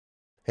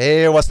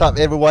Hey, what's up,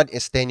 everyone?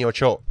 It's Daniel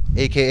Cho,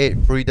 aka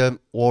Freedom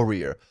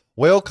Warrior.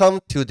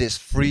 Welcome to this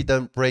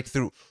Freedom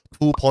Breakthrough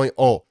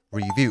 2.0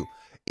 review.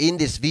 In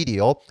this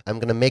video, I'm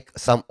gonna make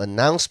some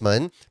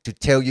announcement to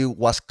tell you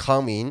what's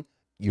coming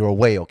your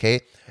way,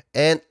 okay?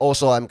 And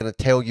also, I'm gonna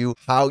tell you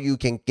how you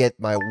can get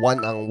my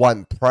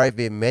one-on-one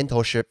private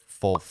mentorship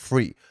for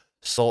free.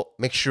 So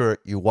make sure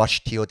you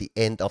watch till the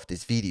end of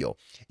this video.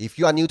 If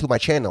you are new to my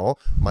channel,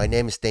 my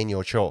name is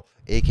Daniel Cho,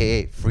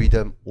 aka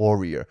Freedom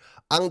Warrior.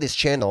 On this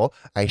channel,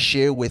 I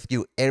share with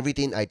you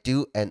everything I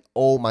do and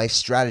all my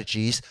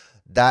strategies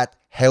that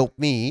help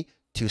me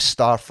to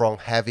start from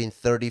having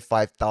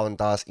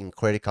 $35,000 in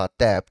credit card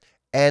debt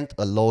and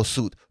a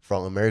lawsuit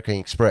from American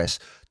Express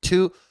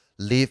to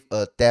live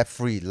a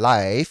debt-free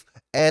life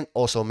and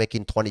also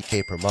making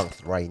 20K per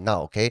month right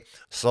now, okay?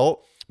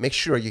 So make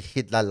sure you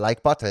hit that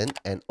like button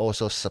and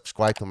also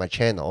subscribe to my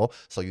channel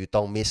so you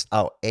don't miss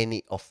out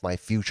any of my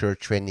future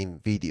training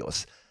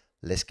videos.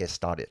 Let's get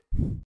started.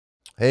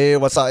 Hey,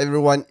 what's up,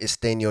 everyone? It's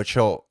Daniel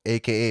Cho,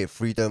 aka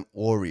Freedom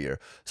Warrior.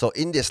 So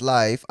in this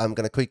live, I'm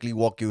gonna quickly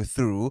walk you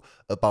through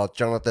about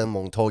Jonathan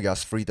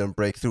Montoya's Freedom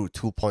Breakthrough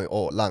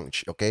 2.0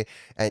 launch, okay?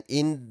 And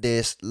in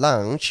this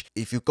launch,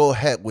 if you go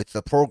ahead with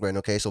the program,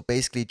 okay, so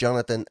basically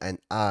Jonathan and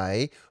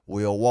I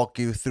will walk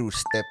you through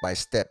step by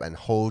step and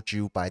hold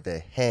you by the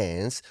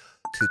hands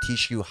to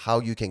teach you how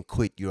you can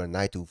quit your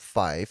 9 to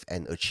 5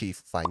 and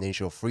achieve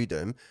financial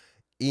freedom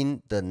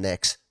in the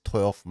next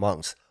 12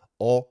 months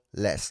or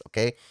less,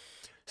 okay?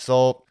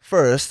 So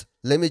first,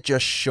 let me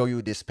just show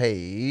you this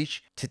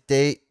page.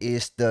 Today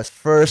is the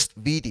first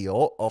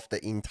video of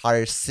the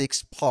entire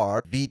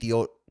 6-part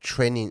video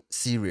training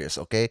series,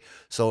 okay?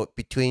 So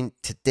between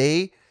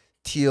today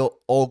till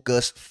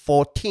August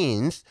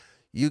 14th,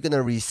 you're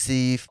gonna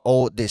receive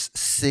all these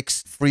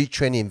 6 free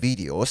training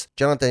videos.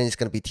 Jonathan is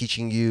gonna be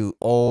teaching you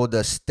all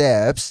the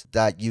steps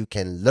that you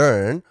can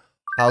learn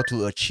how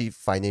to achieve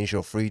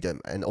financial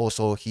freedom, and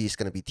also he's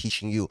gonna be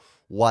teaching you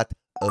what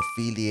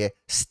affiliate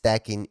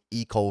stacking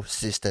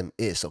ecosystem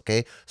is,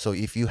 okay? So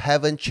if you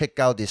haven't checked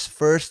out this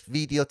first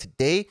video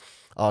today,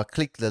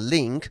 click the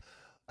link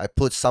I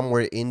put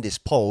somewhere in this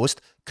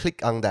post.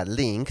 Click on that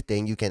link,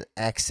 then you can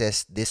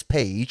access this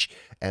page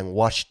and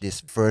watch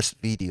this first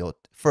video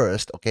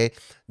first, okay?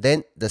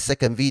 Then the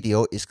second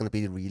video is going to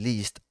be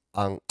released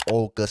on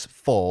August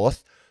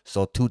 4th,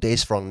 so 2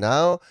 days from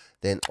now.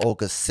 Then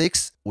August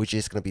 6th, which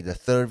is going to be the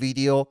third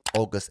video,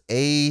 August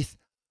 8th,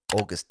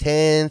 August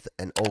 10th,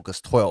 and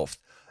August 12th.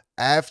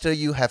 After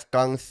you have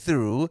gone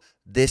through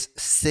this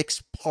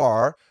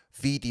 6-part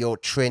video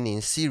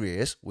training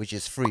series, which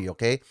is free,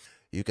 okay,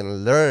 you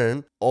can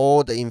learn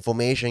all the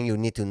information you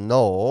need to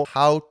know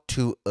how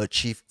to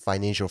achieve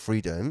financial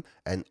freedom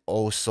and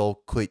also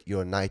quit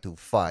your 9 to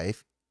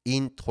 5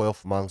 in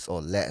 12 months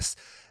or less.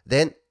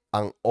 Then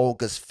on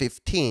August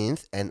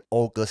 15th and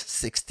August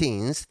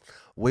 16th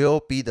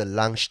will be the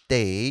launch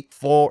day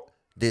for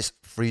this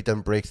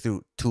Freedom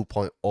Breakthrough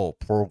 2.0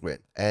 program.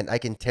 And I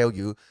can tell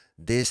you,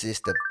 this is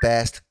the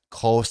best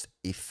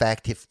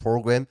cost-effective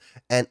program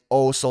and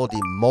also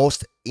the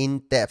most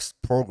in-depth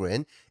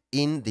program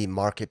in the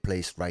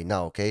marketplace right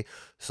now, okay?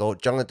 So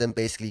Jonathan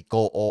basically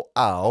go all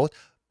out.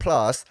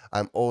 Plus,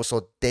 I'm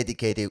also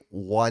dedicated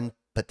one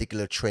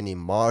particular training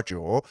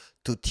module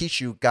to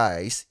teach you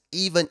guys,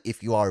 even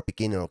if you are a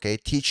beginner, okay,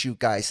 teach you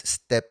guys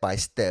step by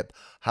step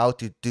how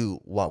to do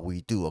what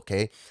we do,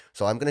 okay?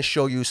 So I'm gonna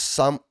show you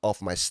some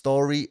of my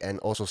story and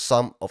also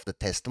some of the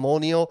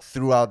testimonial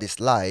throughout this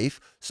live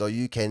so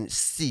you can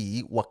see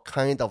what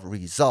kind of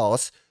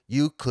results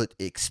you could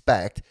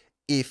expect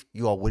if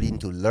you are willing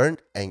to learn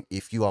and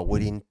if you are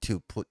willing to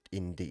put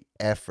in the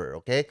effort,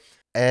 okay?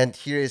 And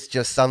here is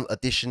just some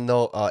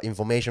additional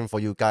information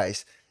for you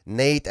guys.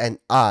 Nate and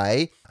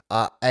I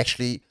are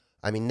actually,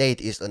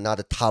 Nate is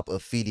another top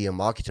affiliate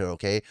marketer,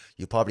 okay?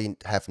 You probably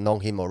have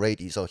known him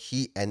already. So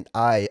he and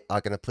I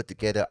are going to put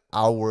together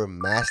our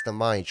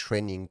mastermind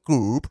training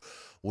group,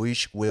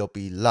 which will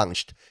be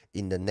launched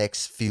in the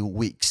next few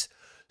weeks.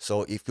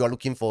 So if you are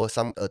looking for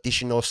some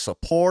additional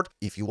support,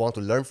 if you want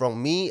to learn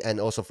from me and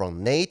also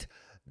from Nate,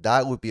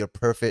 that would be a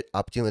perfect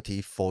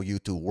opportunity for you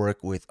to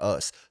work with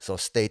us. So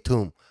stay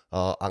tuned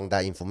on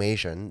that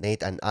information.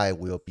 Nate and I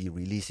will be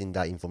releasing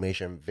that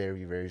information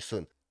very, very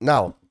soon.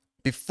 Now,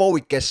 before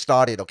we get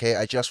started, okay,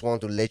 I just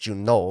want to let you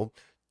know,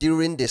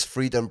 during this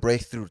Freedom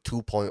Breakthrough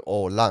 2.0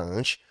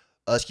 launch,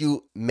 as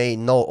you may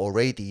know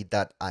already,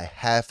 that I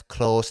have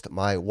closed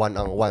my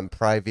one-on-one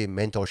private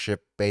mentorship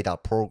beta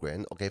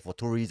program, okay, for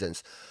 2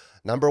 reasons.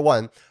 Number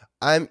one,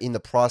 I'm in the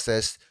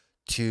process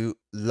to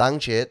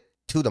launch it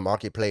to the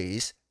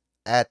marketplace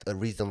at a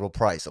reasonable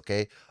price,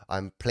 okay?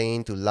 I'm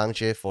planning to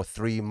launch it for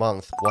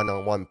 3-month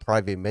one-on-one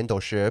private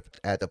mentorship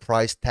at a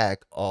price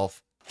tag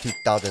of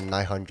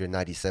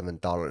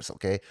 $2,997,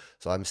 okay?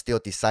 So I'm still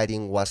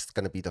deciding what's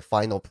going to be the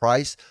final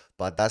price,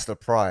 but that's the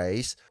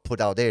price put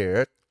out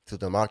there to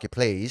the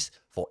marketplace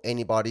for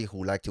anybody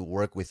who like to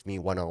work with me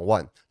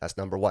one-on-one. That's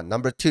number one.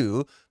 Number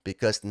two,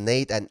 because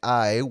Nate and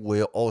I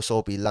will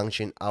also be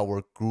launching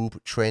our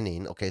group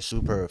training, okay,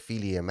 Super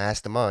Affiliate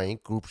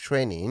Mastermind group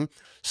training.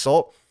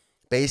 So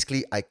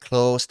basically I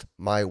closed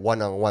my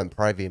one-on-one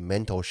private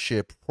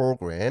mentorship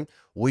program,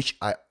 which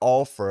I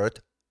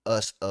offered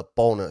as a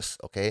bonus,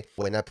 okay,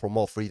 when I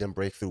promote Freedom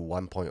Breakthrough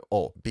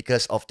 1.0.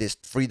 Because of this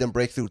Freedom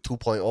Breakthrough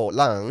 2.0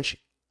 launch,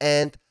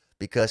 and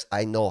because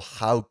I know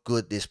how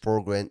good this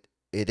program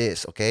it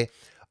is, okay,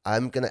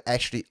 I'm gonna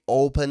actually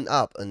open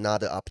up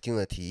another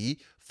opportunity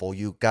for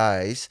you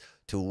guys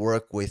to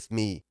work with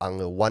me on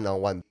a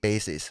one-on-one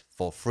basis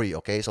for free,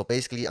 okay? So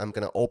basically, I'm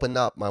gonna open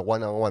up my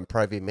one-on-one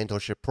private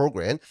mentorship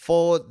program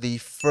for the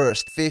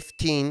first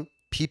 15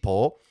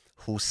 people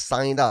who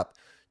signed up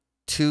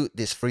to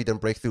this Freedom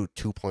Breakthrough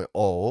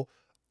 2.0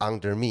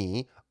 under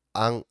me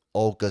on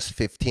August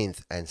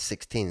 15th and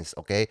 16th,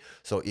 okay?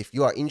 So if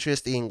you are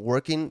interested in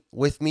working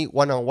with me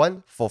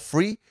one-on-one for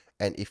free,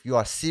 and if you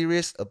are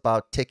serious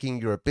about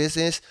taking your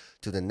business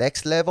to the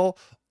next level,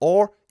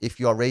 or if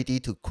you are ready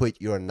to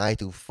quit your 9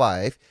 to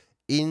 5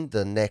 in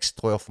the next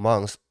 12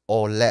 months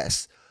or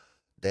less,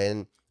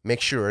 then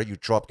make sure you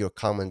drop your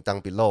comment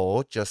down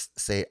below. Just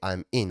say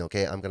I'm in,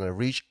 okay? I'm gonna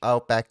reach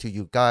out back to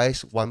you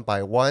guys one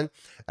by one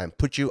and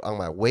put you on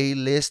my wait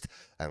list.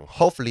 And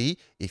hopefully,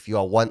 if you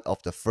are one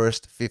of the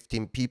first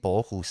 15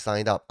 people who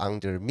signed up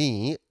under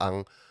me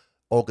on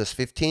August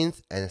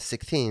 15th and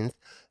 16th,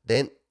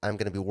 then I'm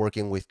gonna be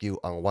working with you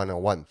on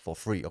one-on-one for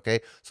free,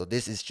 okay? So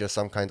this is just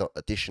some kind of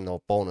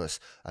additional bonus.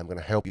 I'm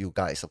gonna help you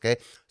guys, okay?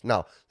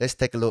 Now, let's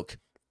take a look.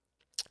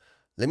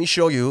 Let me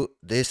show you.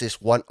 This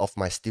is one of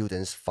my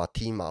students,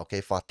 Fatima.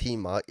 Okay,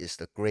 Fatima is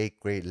the great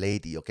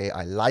lady. Okay,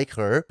 I like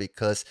her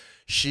because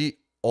she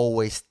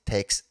always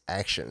takes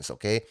actions.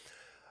 Okay,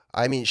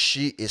 I mean,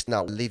 she is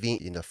not living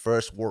in a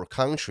first world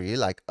country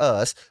like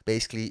us.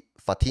 Basically,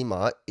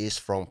 Fatima is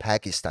from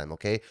Pakistan,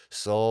 okay?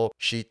 So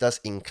she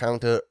does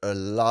encounter a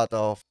lot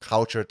of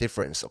culture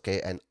difference, okay?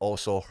 And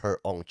also her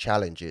own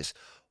challenges,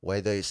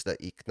 whether it's the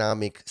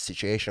economic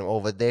situation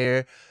over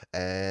there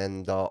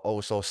and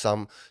also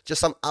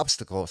just some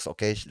obstacles,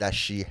 okay, that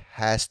she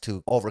has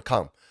to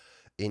overcome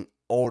in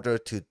order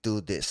to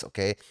do this,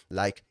 okay?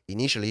 Like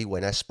initially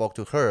when I spoke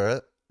to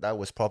her, that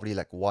was probably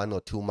like 1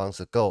 or 2 months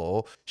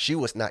ago, she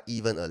was not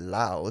even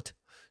allowed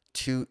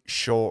to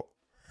show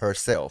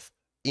herself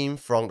in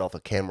front of a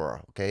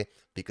camera, okay?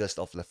 Because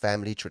of the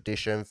family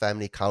tradition,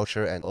 family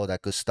culture, and all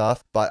that good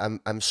stuff. But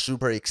I'm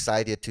super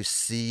excited to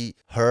see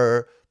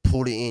her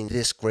pulling in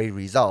these great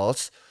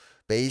results.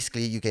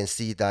 Basically, you can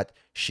see that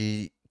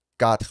she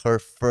got her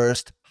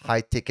first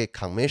high ticket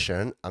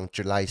commission on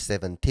July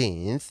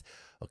 17th,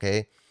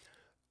 okay?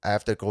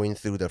 After going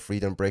through the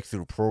Freedom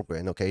Breakthrough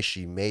program, okay,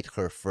 she made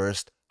her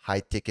first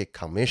high ticket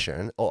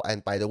commission. Oh,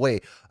 and by the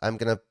way, I'm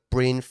gonna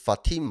bring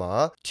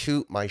Fatima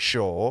to my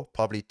show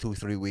probably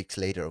 2-3 weeks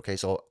later, okay?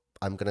 So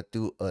I'm gonna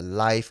do a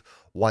live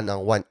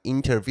one-on-one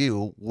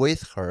interview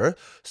with her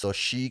so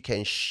she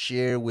can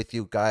share with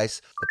you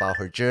guys about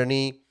her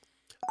journey,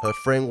 her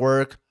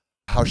framework,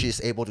 how she is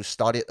able to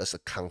start it as a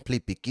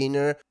complete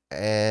beginner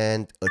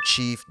and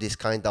achieve this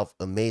kind of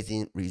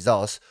amazing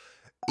results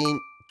in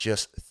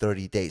just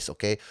 30 days,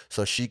 okay?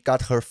 So she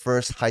got her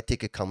first high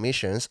ticket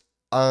commissions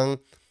on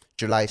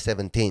July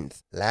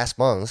 17th. Last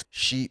month,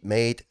 she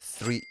made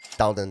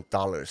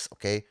 $3,000,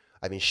 okay?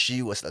 I mean,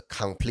 she was a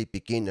complete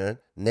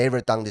beginner,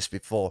 never done this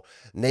before,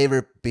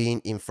 never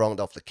been in front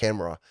of the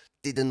camera,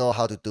 didn't know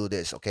how to do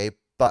this, okay?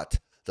 But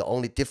the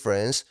only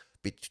difference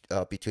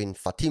between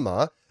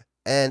Fatima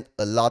and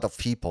a lot of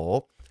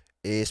people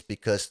is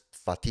because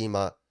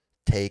Fatima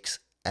takes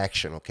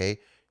action, okay?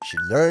 She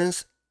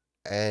learns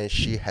and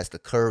she has the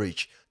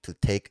courage to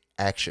take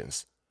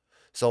actions.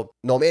 So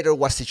no matter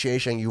what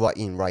situation you are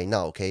in right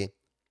now, okay,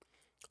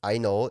 I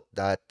know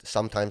that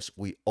sometimes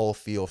we all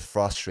feel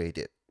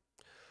frustrated.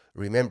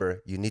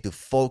 Remember, you need to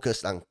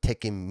focus on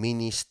taking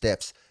mini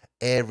steps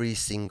every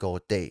single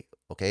day,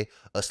 okay?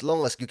 As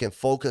long as you can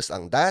focus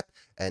on that,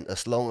 and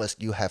as long as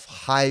you have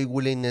high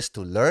willingness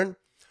to learn,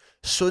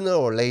 sooner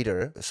or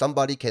later,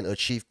 somebody can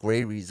achieve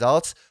great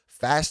results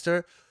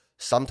faster.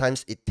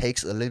 Sometimes it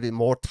takes a little bit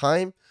more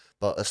time,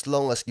 but as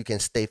long as you can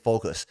stay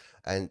focused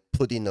and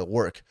put in the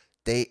work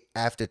day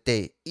after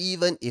day,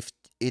 even if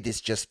it is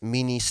just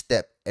mini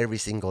step every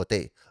single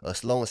day,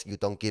 as long as you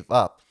don't give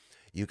up,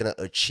 you're gonna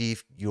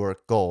achieve your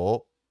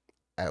goal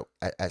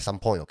at some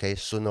point, okay?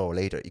 Sooner or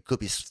later. It could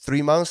be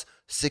 3 months,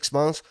 6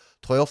 months,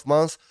 12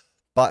 months,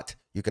 but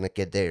you're gonna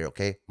get there,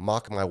 okay?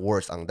 Mark my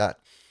words on that.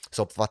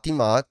 So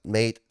Fatima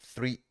made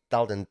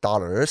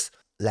 $3,000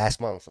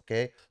 last month,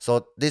 okay?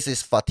 So this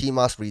is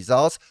Fatima's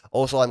results.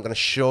 Also, I'm gonna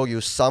show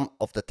you some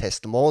of the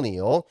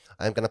testimonial.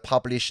 I'm gonna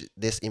publish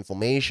this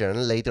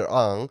information later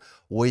on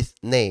with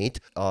Nate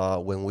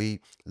when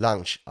we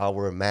launch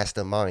our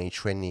mastermind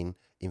training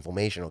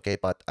information, okay?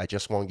 But I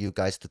just want you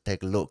guys to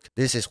take a look.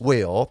 This is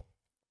Will,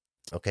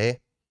 okay?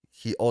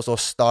 He also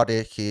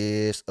started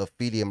his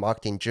affiliate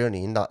marketing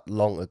journey not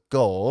long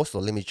ago. So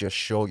let me just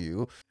show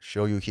you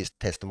his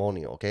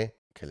testimonial, okay?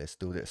 Okay, let's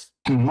do this.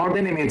 More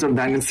than a major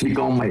diamonds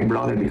become my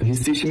brother because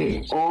he's teaching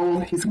me all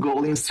his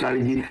golden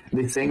strategy,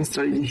 the same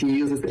strategy he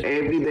uses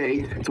every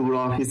day to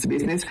grow his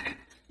business.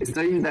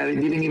 studies that I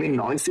didn't even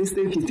know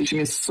existed. He's teaching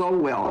me so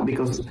well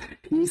because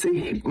he's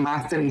a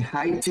master in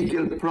high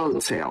ticket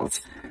product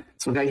sales.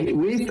 So guys,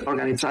 with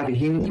organic traffic,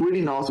 he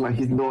really knows what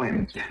he's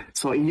doing.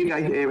 So if you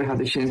guys ever have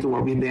the chance to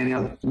work with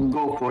Daniel,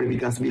 go for it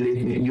because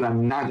believe me, you are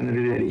not gonna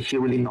regret it. He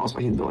really knows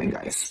what he's doing,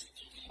 guys.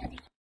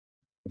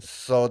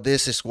 So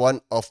this is one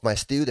of my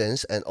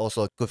students and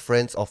also good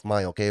friends of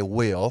mine, okay,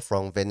 Will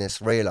from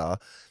Venezuela.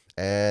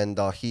 And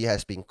he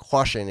has been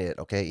crushing it,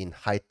 okay, in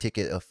high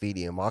ticket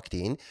affiliate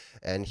marketing.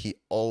 And he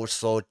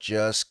also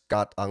just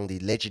got on the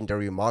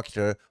legendary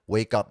marketer,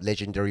 Wake Up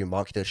Legendary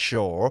Marketer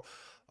show.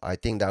 I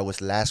think that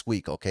was last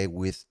week, okay,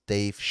 with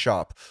Dave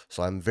Sharp.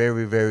 So I'm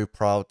very, very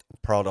proud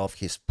of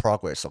his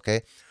progress,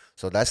 okay.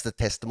 So that's the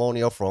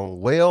testimonial from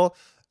Will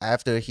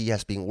after he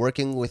has been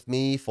working with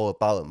me for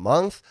about a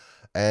month.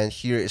 And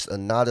here is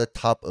another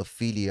top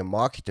affiliate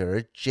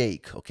marketer,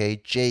 Jake. Okay,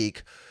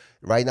 Jake,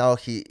 right now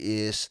he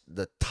is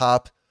the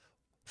top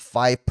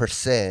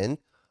 5%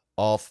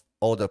 of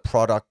all the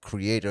product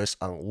creators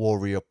on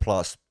Warrior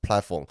Plus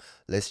platform.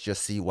 Let's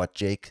just see what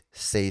Jake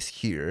says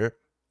here.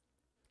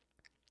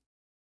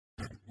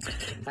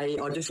 Hey,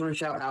 I just want to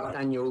shout out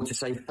Daniel to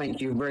say thank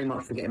you very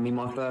much for getting me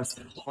my first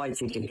high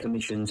ticket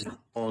commissions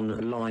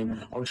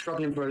online. I was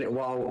struggling for a little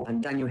while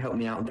and Daniel helped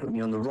me out and put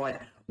me on the right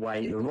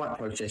way, the right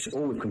process,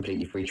 all with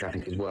completely free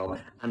traffic as well.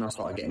 And I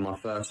started getting my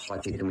first high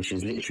ticket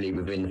commissions literally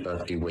within the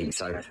first 2 weeks.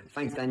 So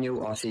thanks,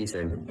 Daniel. I'll see you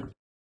soon.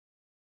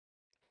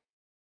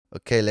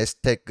 Okay, let's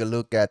take a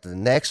look at the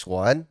next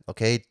one.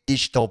 Okay,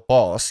 Digital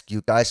Boss.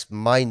 You guys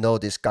might know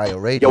this guy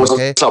already. Yo,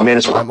 okay, what's up, man?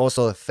 I'm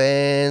also a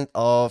fan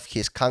of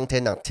his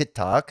content on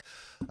TikTok.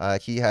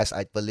 He has,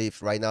 I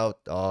believe, right now,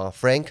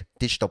 Frank,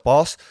 Digital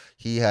Boss.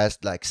 He has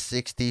like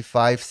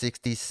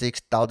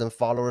 66,000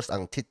 followers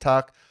on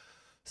TikTok.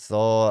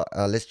 So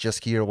let's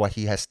just hear what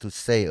he has to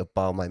say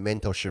about my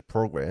mentorship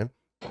program.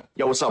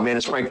 Yo, what's up, man?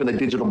 It's Frank from the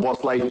Digital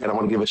Boss Life, and I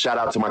want to give a shout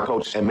out to my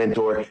coach and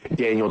mentor,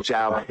 Daniel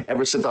Chow.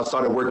 Ever since I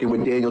started working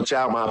with Daniel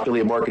Chow, my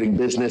affiliate marketing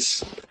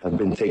business has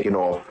been taking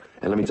off.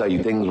 And let me tell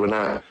you, things were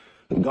not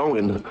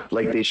going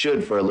like they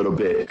should for a little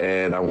bit.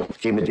 And I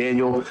came to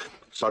Daniel,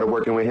 started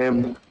working with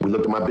him. We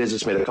looked at my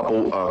business, made a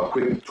couple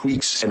quick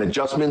tweaks and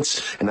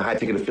adjustments, and the high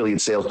ticket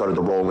affiliate sales started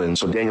to roll in.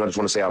 So, Daniel, I just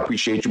want to say I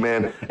appreciate you,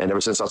 man. And ever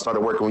since I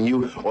started working with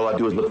you, all I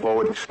do is look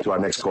forward to our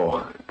next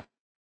call.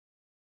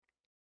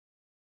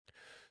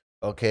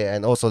 Okay,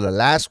 and also the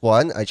last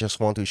one, I just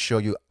want to show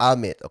you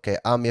Amit. Okay,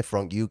 Amit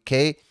from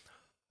UK.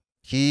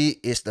 He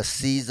is the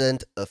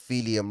seasoned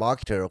affiliate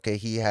marketer. Okay,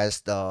 he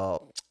has the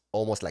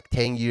almost like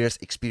 10 years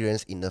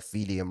experience in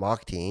affiliate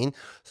marketing.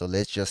 So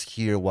let's just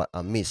hear what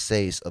Amit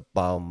says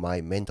about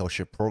my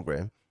mentorship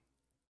program.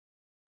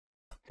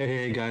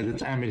 Hey guys,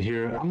 it's Amit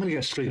here. I'm going to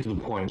get straight to the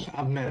point.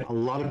 I've met a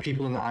lot of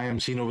people in the IM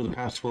scene over the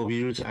past 12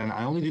 years, and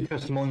I only do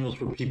testimonials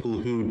for people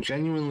who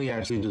genuinely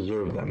actually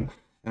deserve them.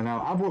 And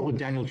now I've worked with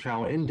Daniel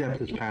Chow in depth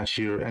this past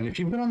year, and if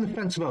you've been on the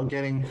fence about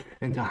getting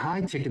into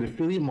high-ticket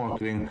affiliate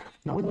marketing,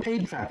 not with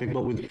paid traffic,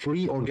 but with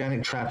free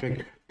organic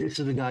traffic, this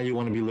is the guy you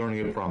want to be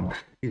learning it from.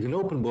 He's an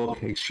open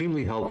book,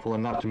 extremely helpful,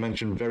 and not to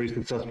mention very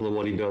successful at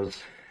what he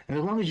does. And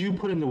as long as you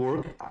put in the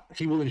work,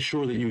 he will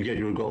ensure that you get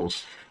your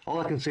goals. All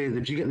I can say is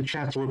if you get the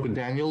chance to work with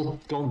Daniel,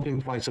 don't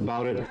think twice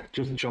about it,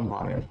 just jump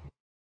on it.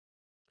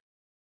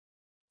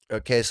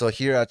 Okay, so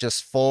here are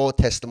just 4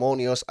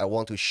 testimonials I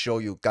want to show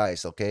you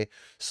guys, okay?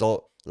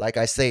 So, like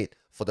I said,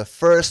 for the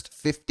first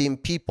 15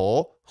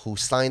 people who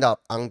signed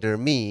up under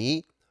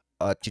me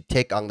to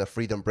take on the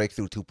Freedom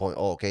Breakthrough 2.0,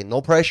 okay?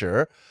 No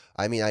pressure.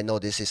 I mean, I know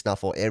this is not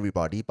for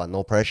everybody, but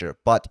no pressure.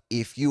 But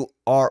if you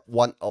are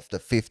one of the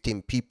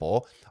 15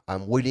 people,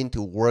 I'm willing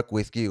to work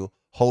with you,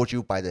 hold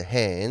you by the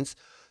hands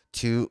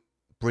to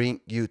bring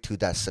you to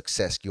that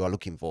success you are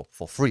looking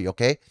for free,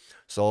 okay?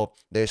 So,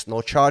 there's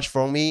no charge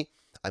from me.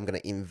 I'm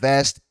going to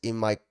invest in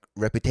my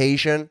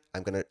reputation.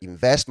 I'm going to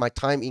invest my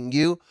time in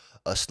you.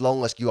 As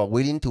long as you are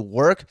willing to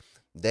work,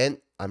 then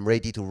I'm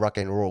ready to rock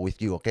and roll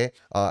with you, okay?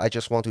 I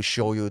just want to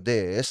show you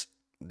this.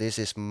 This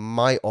is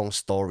my own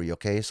story,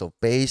 okay? So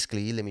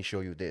basically, let me show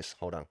you this.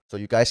 Hold on. So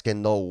you guys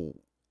can know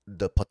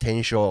the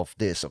potential of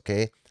this,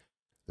 okay?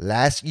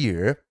 Last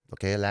year,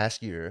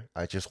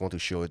 I just want to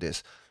show you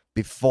this.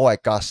 Before I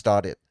got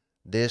started,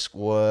 this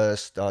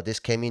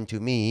came into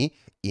me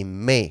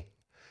in May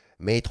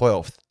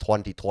 12th,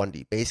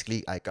 2020.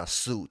 Basically, I got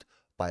sued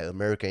by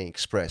American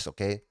Express,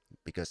 okay?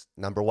 Because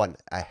number one,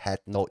 I had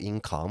no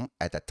income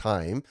at that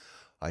time.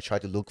 I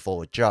tried to look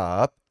for a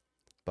job,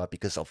 but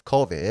because of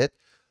COVID,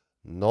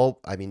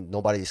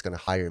 nobody is gonna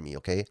hire me,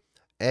 okay?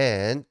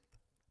 And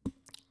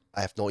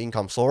I have no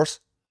income source.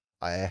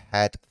 I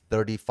had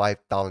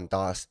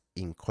 $35,000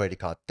 in credit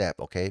card debt,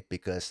 okay?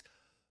 Because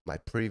my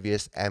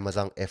previous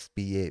Amazon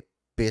FBA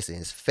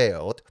business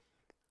failed.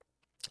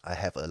 I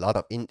have a lot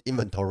of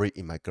inventory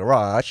in my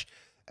garage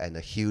and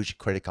a huge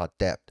credit card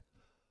debt.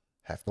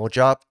 Have no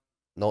job,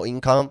 no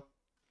income,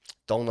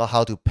 don't know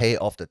how to pay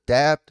off the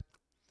debt.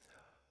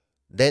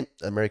 Then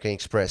American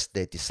Express,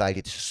 they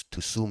decided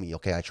to sue me.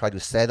 Okay, I tried to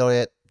settle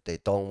it. They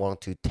don't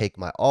want to take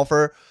my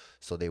offer,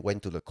 so they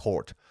went to the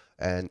court.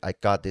 And I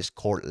got this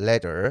court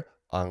letter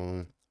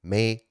on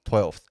May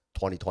 12th,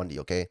 2020.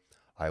 Okay,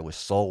 I was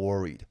so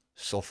worried,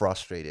 so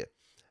frustrated,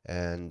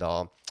 and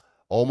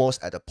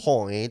almost at the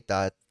point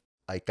that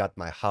I got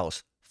my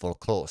house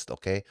foreclosed.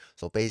 Okay,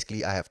 so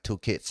basically I have two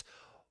kids.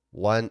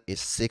 One is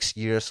 6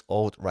 years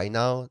old right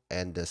now,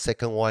 and the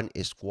second one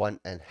is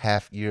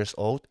 1.5 years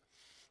old,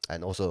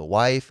 and also a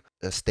wife,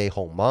 a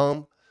stay-home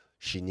mom.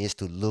 She needs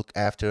to look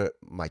after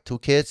my two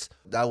kids.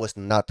 That was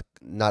not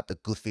a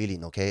good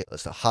feeling, okay?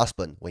 As a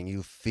husband, when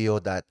you feel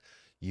that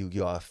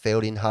you are a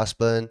failing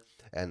husband,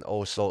 and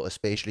also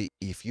especially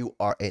if you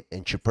are an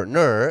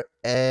entrepreneur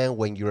and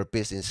when your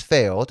business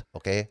failed,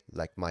 okay,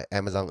 like my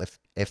Amazon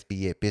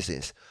FBA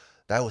business,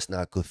 that was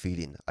not a good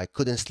feeling. I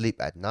couldn't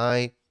sleep at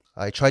night.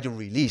 I tried to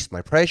release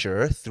my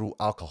pressure through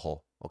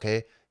alcohol,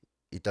 okay?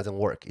 It doesn't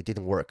work. It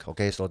didn't work,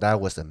 okay? So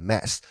that was a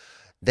mess.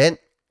 Then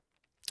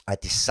I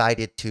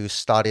decided to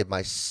start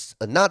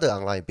another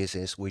online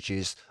business, which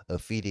is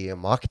affiliate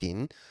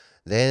marketing.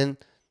 Then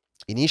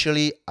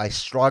initially I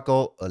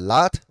struggled a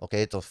lot.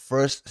 Okay, the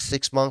first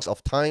 6 months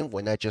of time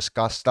when I just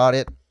got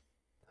started,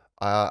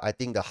 I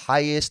think the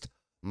highest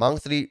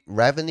monthly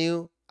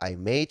revenue I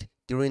made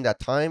during that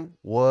time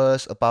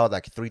was about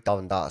like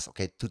 $3,000.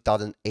 Okay,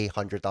 $2,800,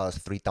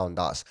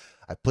 $3,000.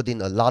 I put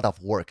in a lot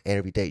of work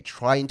every day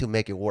trying to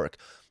make it work,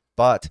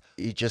 but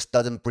it just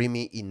doesn't bring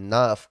me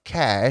enough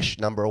cash.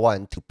 Number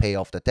one, to pay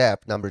off the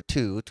debt. Number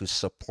two, to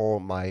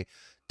support my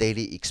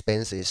daily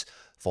expenses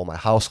for my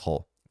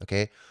household.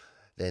 Okay,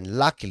 then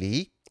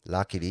luckily,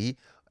 by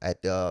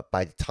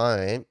the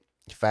time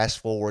fast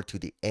forward to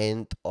the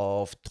end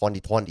of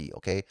 2020,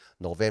 okay,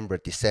 November,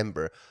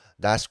 December,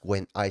 that's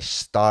when I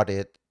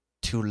started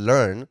to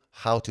learn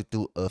how to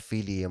do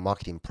affiliate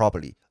marketing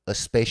properly,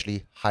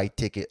 especially high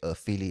ticket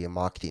affiliate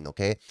marketing,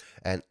 okay,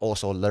 and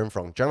also learn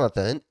from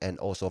Jonathan and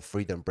also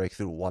Freedom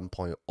Breakthrough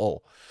 1.0.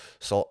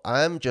 So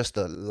I'm just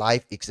a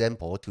live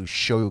example to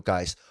show you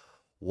guys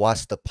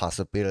what's the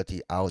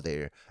possibility out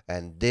there,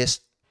 and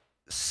this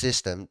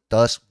system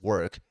does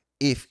work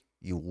if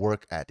you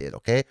work at it.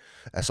 Okay,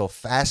 and so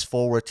fast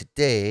forward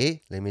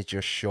today, let me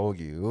just show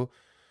you.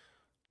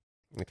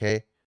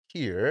 Okay,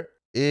 here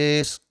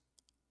is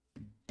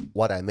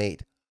what I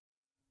made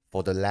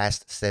for the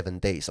last 7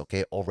 days.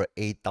 Okay, over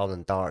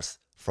 $8,000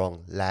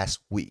 from last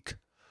week.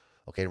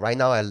 Okay, right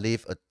now I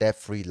live a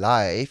debt-free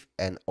life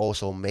and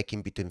also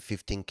making between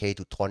 15K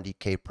to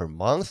 20K per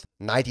month.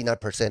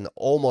 99%,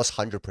 almost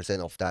 100%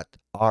 of that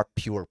are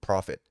pure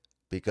profit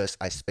because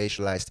I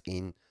specialized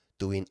in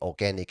doing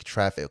organic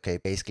traffic. Okay,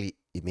 basically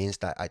it means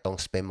that I don't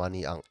spend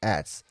money on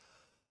ads.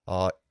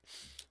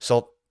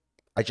 So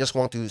I just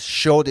want to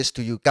show this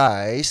to you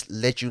guys,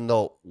 let you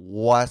know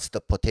what's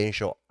the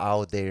potential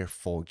out there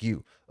for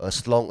you.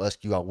 As long as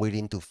you are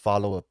willing to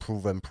follow a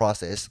proven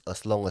process,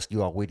 as long as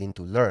you are willing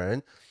to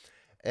learn.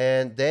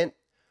 And then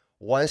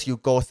once you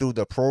go through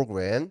the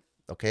program,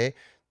 okay,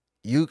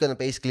 you're gonna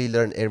basically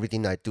learn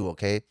everything I do,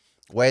 okay?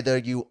 Whether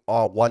you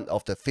are one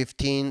of the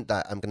 15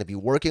 that I'm gonna be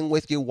working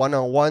with you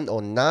one-on-one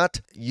or not,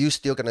 you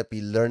still gonna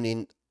be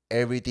learning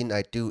everything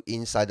I do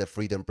inside the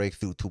Freedom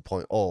Breakthrough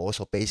 2.0.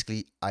 So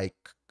basically, I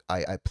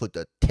put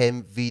a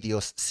 10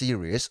 videos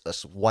series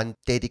as one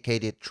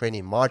dedicated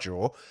training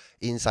module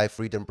inside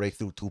Freedom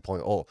Breakthrough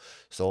 2.0.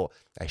 So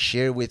I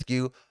share with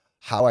you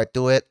how I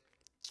do it,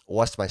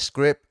 what's my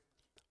script,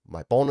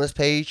 my bonus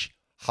page,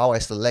 how I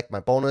select my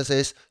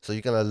bonuses. So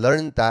you're gonna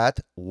learn that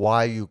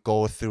while you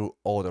go through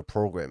all the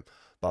program.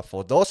 But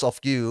for those of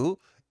you,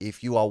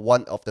 if you are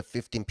one of the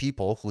 15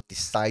 people who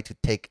decide to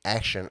take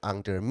action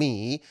under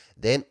me,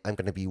 then I'm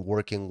gonna be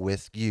working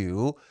with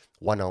you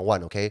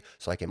one-on-one, okay?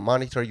 So I can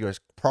monitor your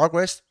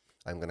progress.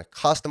 I'm going to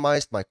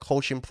customize my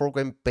coaching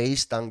program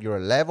based on your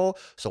level.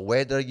 So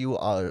whether you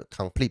are a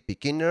complete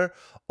beginner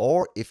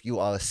or if you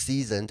are a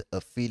seasoned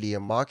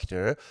affiliate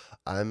marketer,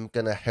 I'm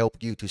going to help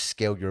you to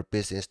scale your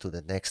business to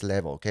the next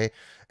level, okay?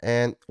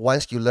 And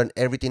once you learn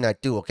everything I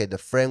do, okay, the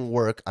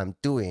framework I'm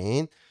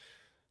doing,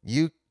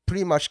 you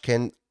pretty much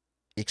can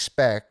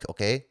expect,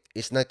 okay,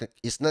 it's not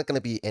going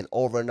to be an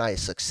overnight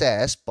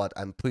success, but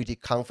I'm pretty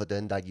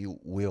confident that you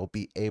will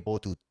be able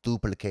to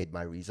duplicate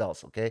my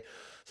results, okay?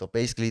 So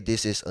basically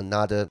this is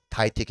another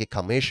high ticket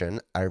commission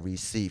I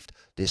received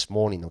this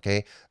morning,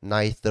 okay?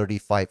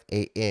 9:35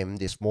 a.m.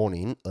 this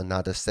morning,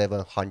 another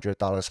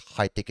 $700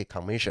 high ticket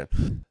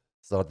commission.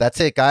 So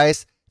that's it,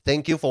 guys.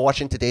 Thank you for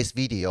watching today's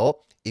video.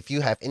 If you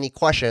have any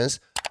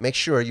questions, make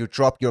sure you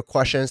drop your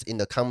questions in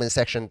the comment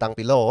section down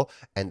below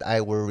and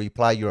I will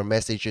reply your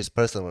messages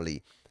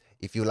personally.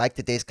 If you like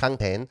today's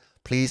content,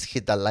 please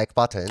hit the like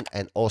button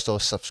and also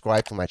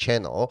subscribe to my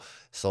channel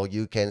so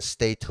you can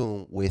stay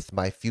tuned with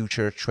my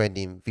future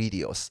trending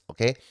videos,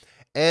 okay?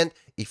 And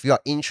if you are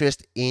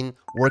interested in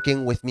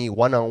working with me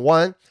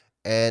one-on-one,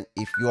 and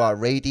if you are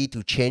ready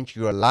to change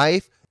your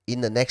life in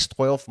the next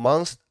 12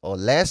 months or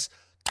less,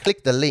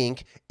 click the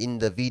link in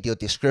the video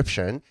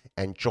description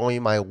and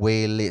join my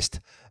wait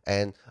list.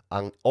 And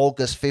on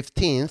August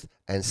 15th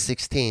and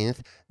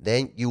 16th,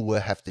 then you will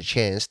have the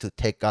chance to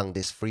take on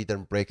this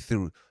Freedom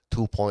Breakthrough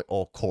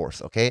 2.0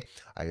 course, okay?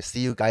 I will see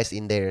you guys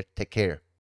in there. Take care.